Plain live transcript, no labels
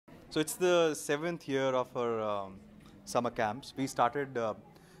So it's the 7th year of our summer camps. We started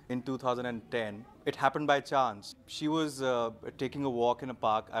in 2010. It happened by chance. She was taking a walk in a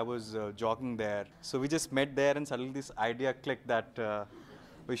park. I was jogging there. So we just met there and suddenly this idea clicked that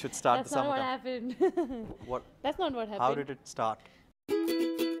we should start the summer camp. That's not what happened. What? That's not what happened. How did it start?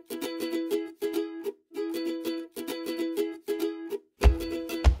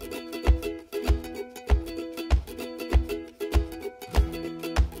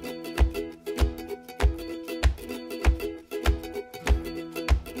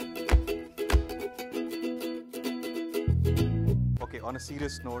 On a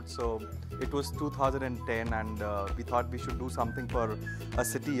serious note, so it was 2010 and we thought we should do something for a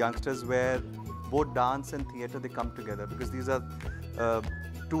city youngsters where both dance and theatre they come together, because these are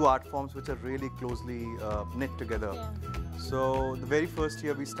two art forms which are really closely knit together. Yeah. So the very first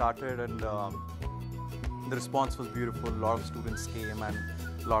year we started and the response was beautiful. A lot of students came and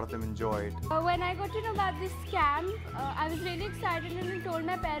a lot of them enjoyed. When I got to know about this camp, I was really excited and I told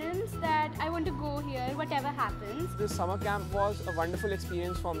my parents that I want to go here, whatever happens. This summer camp was a wonderful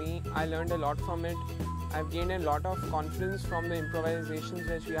experience for me. I learned a lot from it. I've gained a lot of confidence from the improvisations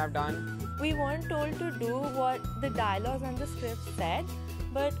which we have done. We weren't told to do what the dialogues and the script said,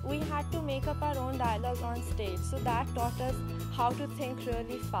 but we had to make up our own dialogues on stage. So that taught us how to think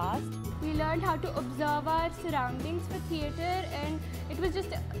really fast. We learned how to observe our surroundings for theatre, and it was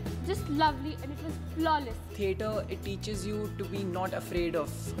just lovely and it was flawless. Theatre, it teaches you to be not afraid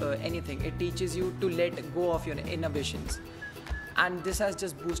of anything. It teaches you to let go of your inhibitions. And this has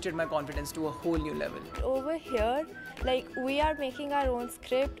just boosted my confidence to a whole new level. Over here, like, we are making our own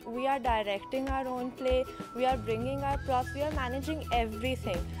script, we are directing our own play, we are bringing our props, we are managing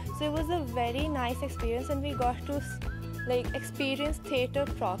everything. So it was a very nice experience and we got to experience theatre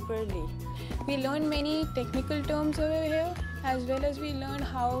properly. We learned many technical terms over here, as well as we learned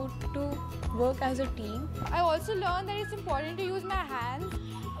how to work as a team. I also learned that it's important to use my hands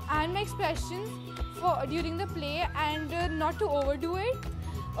and my expressions during the play and not to overdo it.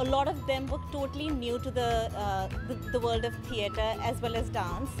 A lot of them were totally new to the world of theatre as well as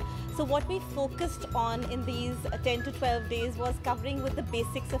dance. So what we focused on in these 10 to 12 days was covering with the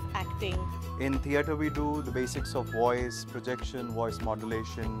basics of acting. In theatre we do the basics of voice, projection, voice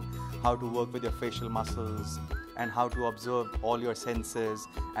modulation, how to work with your facial muscles and how to observe all your senses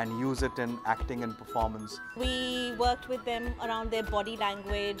and use it in acting and performance. We worked with them around their body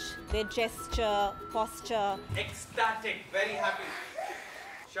language, their gesture, posture. Ecstatic, very happy.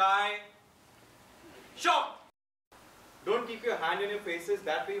 Shy. Shocked. Don't keep your hand in your faces,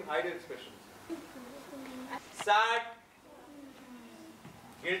 that way you hide your expressions. Sad.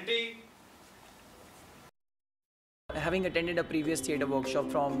 Guilty. Having attended a previous theatre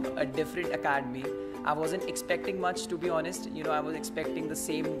workshop from a different academy, I wasn't expecting much, to be honest. You know, I was expecting the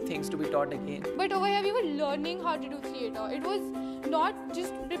same things to be taught again. But over here we were learning how to do theatre. It was not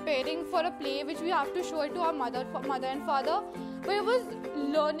just preparing for a play which we have to show it to our mother and father, but it was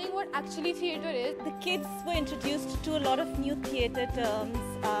learning what actually theatre is. The kids were introduced to a lot of new theatre terms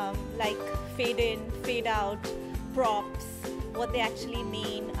like fade in, fade out, props, what they actually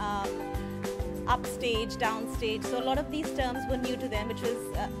mean, upstage, downstage. So a lot of these terms were new to them, which was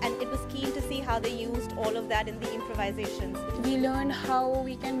and it was keen to see how they used all of that in the improvisations. We learned how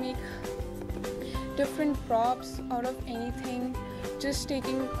we can make different props out of anything. Just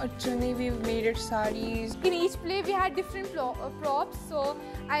taking a chunni, we made it saris. In each play we had different props, so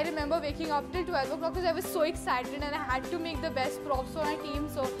I remember waking up till 12 o'clock because I was so excited and I had to make the best props for my team,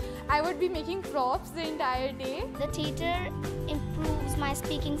 so I would be making props the entire day. The theatre improves my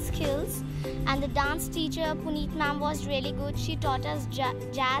speaking skills, and the dance teacher Puneet ma'am was really good. She taught us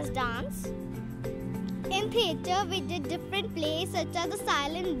jazz dance. In theatre, we did different plays such as The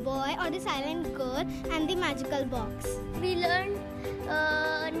Silent Boy or The Silent Girl and The Magical Box. We learned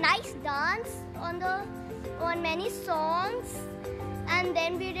nice dance on many songs, and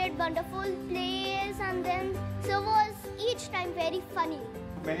then we did wonderful plays, and then so was each time very funny.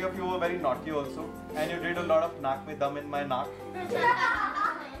 Many of you were very naughty also, and you did a lot of nak mein dum in my nak.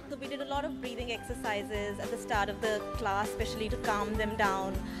 So we did a lot of breathing exercises at the start of the class, especially to calm them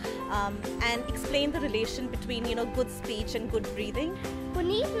down and explain the relation between, good speech and good breathing.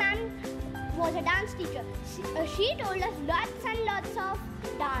 Puneet ma'am was a dance teacher. She told us lots and lots of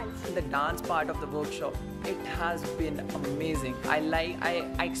dance. The dance part of the workshop, it has been amazing. I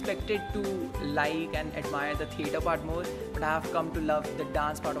expected to like and admire the theatre part more, but I have come to love the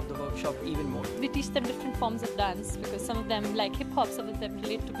dance part of the workshop even more. We teach them different forms of dance because some of them like hip hop, some of them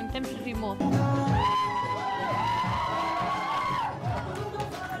relate to contemporary more.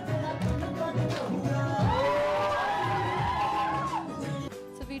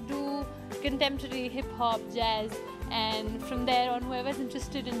 do contemporary hip hop, jazz, and from there on, whoever's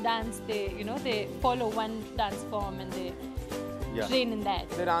interested in dance, they follow one dance form and they train in that.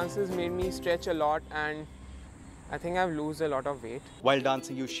 The dances made me stretch a lot, and I think I've lost a lot of weight. While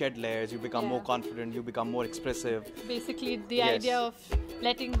dancing, you shed layers, you become more confident, you become more expressive. Basically, the idea of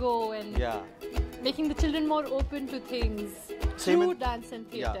letting go and making the children more open to things through dance and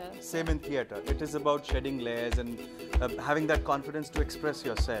theatre. Yeah, same in theatre. It is about shedding layers and having that confidence to express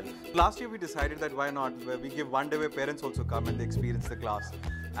yourself. Last year we decided that why not, we give one day where parents also come and they experience the class.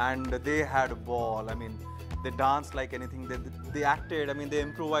 And they had a ball. I mean, they danced like anything, they acted, I mean, they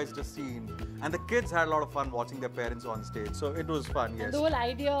improvised a scene. And the kids had a lot of fun watching their parents on stage. So it was fun, yes. And the whole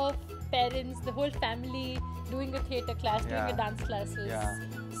idea of parents, the whole family doing a theatre class, doing a dance class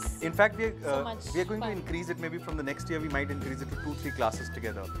was in fact, we are going to increase it. Maybe from the next year, we might increase it to 2-3 classes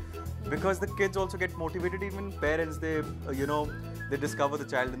together. Because the kids also get motivated, even parents, they discover the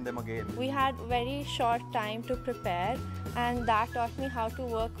child in them again. We had very short time to prepare, and that taught me how to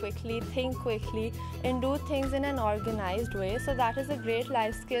work quickly, think quickly, and do things in an organized way. So that is a great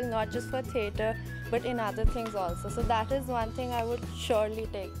life skill, not just for theatre, but in other things also. So that is one thing I would surely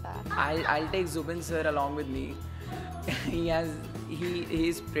take back. I'll take Zubin sir along with me. He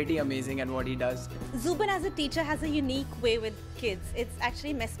is pretty amazing at what he does. Zubin as a teacher has a unique way with kids. It's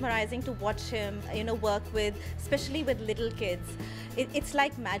actually mesmerizing to watch him, work with, especially with little kids. It's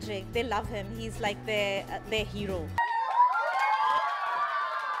like magic. They love him. He's like their hero.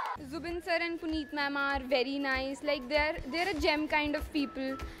 Zubin sir and Puneet ma'am are very nice. Like they're a gem kind of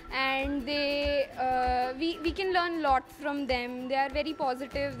people, and we can learn a lot from them. They are very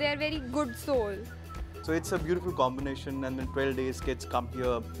positive. They are very good soul. So it's a beautiful combination, and in 12 days kids come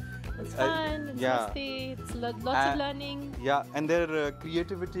here. It's fun, it's musty, it's lots of learning. Yeah, and their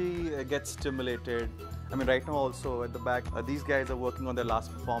creativity gets stimulated. I mean, right now also at the back, these guys are working on their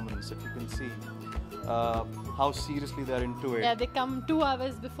last performance, if you can see how seriously they're into it. Yeah, they come 2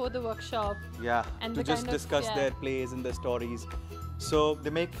 hours before the workshop. Yeah, and to just discuss their plays and their stories. So they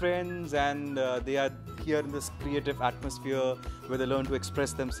make friends, and they are here in this creative atmosphere where they learn to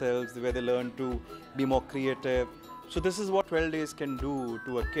express themselves, where they learn to be more creative. So this is what 12 days can do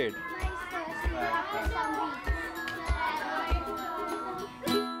to a kid.